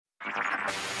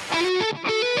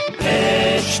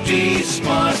HT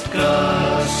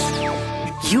Smartcast.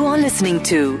 You are listening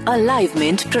to a Live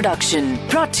Mint production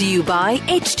brought to you by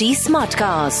HT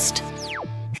Smartcast.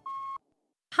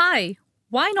 Hi,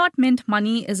 Why Not Mint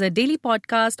Money is a daily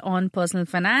podcast on personal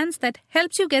finance that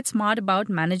helps you get smart about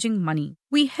managing money.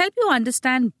 We help you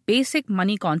understand basic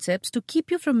money concepts to keep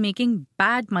you from making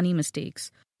bad money mistakes.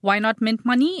 Why Not Mint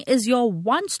Money is your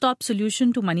one-stop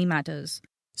solution to money matters.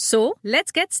 So,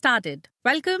 let's get started.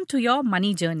 Welcome to your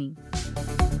money journey.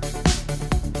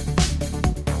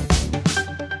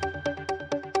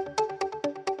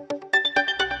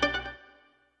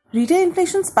 Retail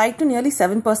inflation spiked to nearly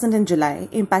 7% in July,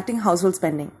 impacting household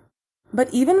spending. But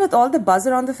even with all the buzz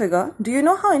around the figure, do you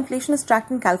know how inflation is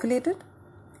tracked and calculated?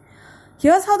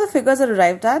 Here's how the figures are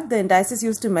arrived at, the indices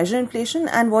used to measure inflation,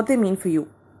 and what they mean for you.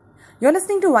 You're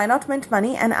listening to Why Not Mint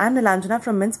Money, and I'm Nilanjana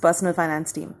from Mint's personal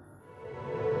finance team.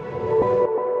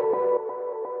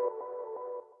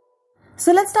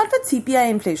 So let's start with CPI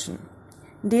inflation.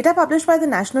 Data published by the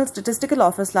National Statistical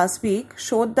Office last week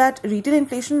showed that retail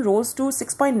inflation rose to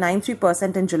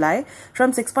 6.93% in July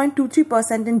from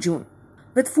 6.23% in June,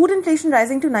 with food inflation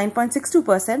rising to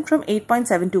 9.62% from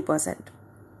 8.72%.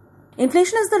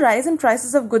 Inflation is the rise in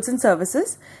prices of goods and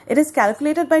services. It is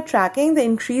calculated by tracking the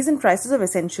increase in prices of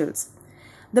essentials.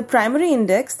 The primary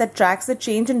index that tracks the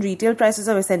change in retail prices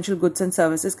of essential goods and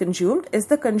services consumed is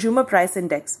the Consumer Price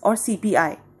Index, or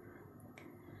CPI.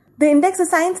 The index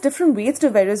assigns different weights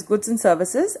to various goods and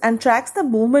services and tracks the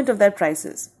movement of their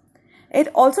prices. It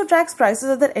also tracks prices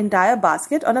of the entire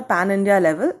basket on a pan-India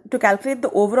level to calculate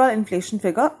the overall inflation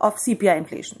figure of CPI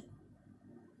inflation.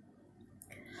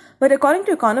 But according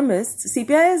to economists,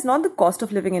 CPI is not the cost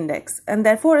of living index and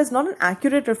therefore is not an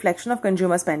accurate reflection of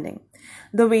consumer spending.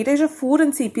 The weightage of food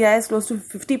in CPI is close to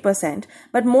 50%,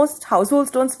 but most households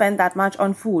don't spend that much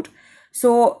on food.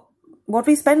 So what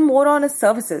we spend more on is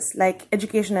services like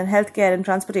education and healthcare and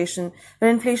transportation, where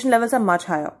inflation levels are much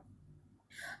higher.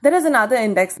 There is another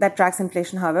index that tracks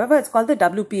inflation, however. It's called the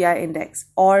WPI index,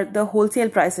 or the Wholesale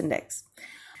Price Index.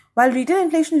 While retail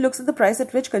inflation looks at the price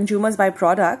at which consumers buy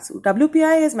products,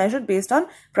 WPI is measured based on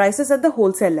prices at the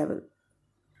wholesale level.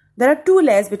 There are two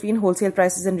layers between wholesale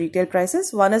prices and retail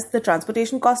prices. One is the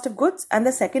transportation cost of goods, and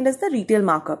the second is the retail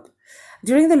markup.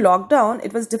 During the lockdown,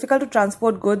 it was difficult to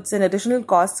transport goods and additional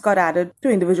costs got added to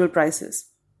individual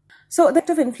prices. So the effect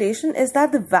of inflation is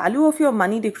that the value of your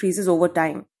money decreases over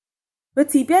time.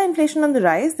 With CPI inflation on the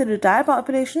rise, the retired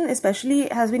population especially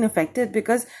has been affected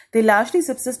because they largely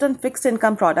subsist on fixed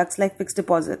income products like fixed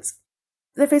deposits.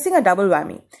 They're facing a double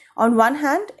whammy. On one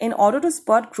hand, in order to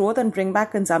spur growth and bring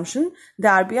back consumption, the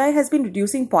RBI has been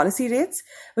reducing policy rates,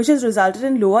 which has resulted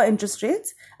in lower interest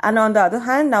rates. And on the other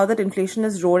hand, now that inflation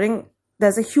is roaring,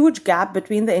 there's a huge gap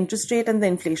between the interest rate and the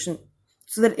inflation.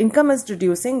 So that income is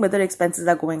reducing, but their expenses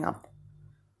are going up.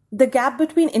 The gap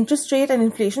between interest rate and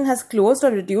inflation has closed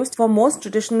or reduced for most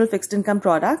traditional fixed income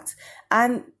products.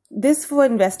 And this for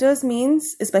investors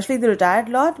means, especially the retired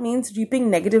lot, means reaping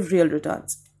negative real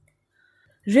returns.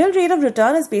 Real rate of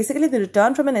return is basically the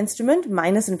return from an instrument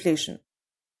minus inflation.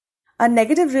 A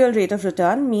negative real rate of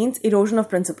return means erosion of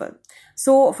principal.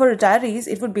 So for retirees,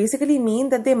 it would basically mean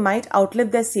that they might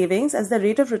outlive their savings as the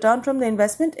rate of return from the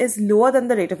investment is lower than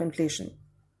the rate of inflation.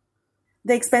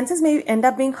 The expenses may end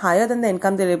up being higher than the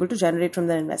income they're able to generate from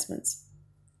their investments.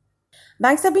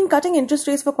 Banks have been cutting interest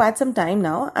rates for quite some time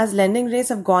now as lending rates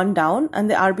have gone down,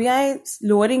 and the RBI's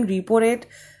lowering repo rate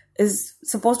is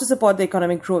supposed to support the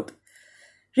economic growth.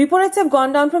 Repo rates have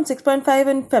gone down from 6.5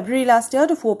 in February last year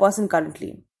to 4%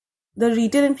 currently. The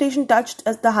retail inflation touched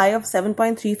at the high of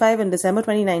 7.35 in December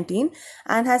 2019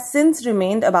 and has since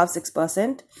remained above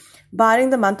 6%, barring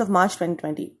the month of March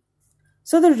 2020.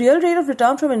 So the real rate of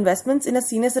return from investments in a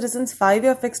senior citizen's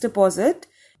 5-year fixed deposit,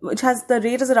 which has the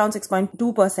rate is around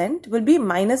 6.2%, will be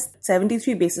minus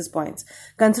 73 basis points,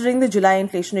 considering the July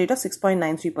inflation rate of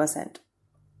 6.93%.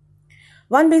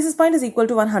 1 basis point is equal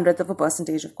to 1/100th of a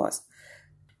percentage, of course.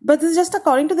 But this is just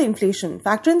according to the inflation.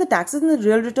 Factor in the taxes and the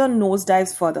real return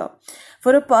nosedives further.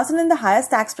 For a person in the highest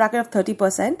tax bracket of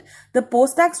 30%, the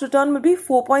post-tax return will be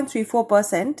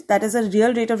 4.34%, that is a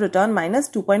real rate of return minus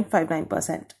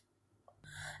 2.59%.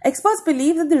 Experts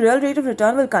believe that the real rate of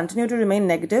return will continue to remain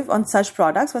negative on such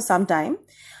products for some time,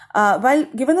 while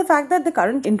given the fact that the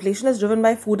current inflation is driven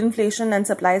by food inflation and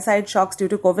supply-side shocks due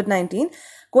to COVID-19,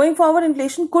 going forward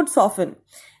inflation could soften,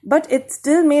 but it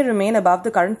still may remain above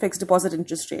the current fixed deposit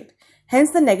interest rate.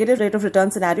 Hence, the negative rate of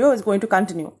return scenario is going to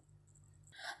continue.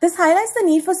 This highlights the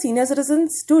need for senior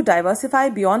citizens to diversify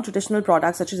beyond traditional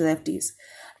products such as FDs.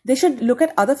 They should look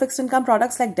at other fixed income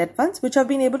products like debt funds, which have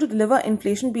been able to deliver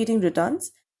inflation-beating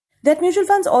returns. Debt mutual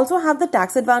funds also have the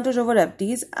tax advantage over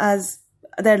FDs as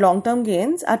their long-term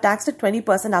gains are taxed at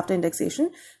 20% after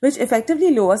indexation, which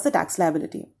effectively lowers the tax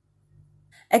liability.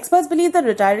 Experts believe that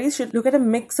retirees should look at a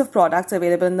mix of products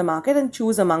available in the market and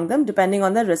choose among them depending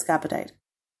on their risk appetite.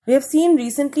 We have seen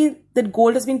recently that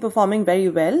gold has been performing very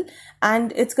well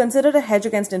and it's considered a hedge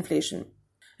against inflation.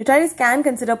 Retirees can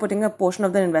consider putting a portion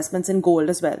of their investments in gold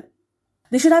as well.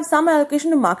 They should have some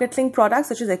allocation to market-linked products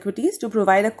such as equities to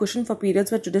provide a cushion for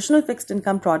periods where traditional fixed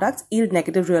income products yield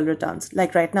negative real returns,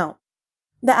 like right now.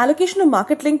 The allocation of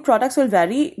market-linked products will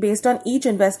vary based on each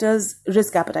investor's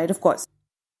risk appetite, of course.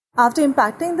 After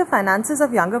impacting the finances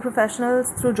of younger professionals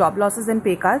through job losses and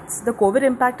pay cuts, the COVID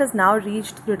impact has now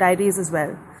reached retirees as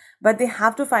well. But they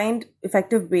have to find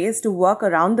effective ways to work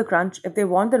around the crunch if they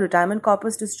want the retirement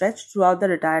corpus to stretch throughout their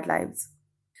retired lives.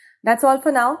 That's all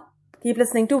for now. Keep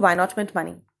listening to Why Not Mint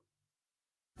Money.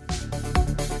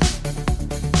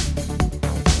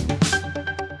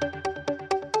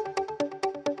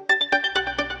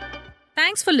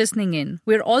 Thanks for listening in.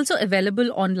 We're also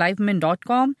available on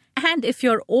livemint.com. And if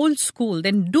you're old school,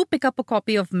 then do pick up a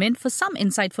copy of Mint for some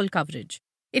insightful coverage.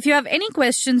 If you have any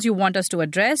questions you want us to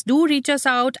address, do reach us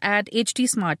out at HT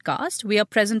Smartcast. We are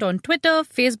present on Twitter,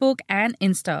 Facebook, and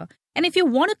Insta. And if you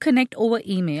want to connect over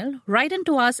email, write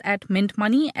into us at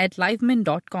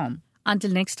mintmoney@livemint.com.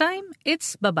 Until next time,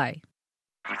 it's bye-bye.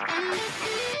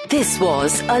 This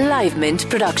was a Live Mint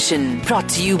production brought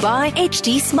to you by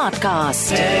HT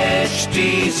Smartcast.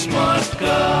 HT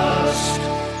Smartcast.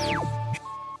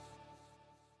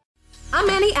 I'm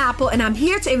Annie Apple, and I'm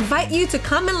here to invite you to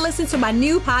come and listen to my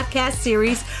new podcast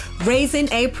series,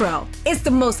 Raising a Pro. It's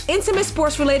the most intimate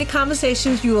sports-related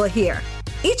conversations you will hear.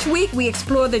 Each week, we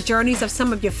explore the journeys of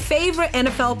some of your favorite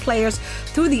NFL players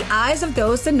through the eyes of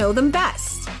those that know them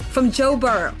best. From Joe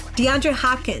Burrow, DeAndre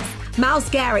Hopkins, Myles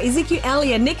Garrett, Ezekiel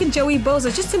Elliott, Nick and Joey Bosa,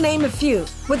 just to name a few.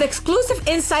 With exclusive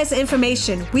insights and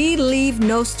information, we leave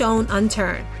no stone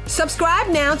unturned. Subscribe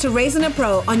now to Raising a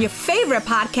Pro on your favorite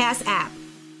podcast app.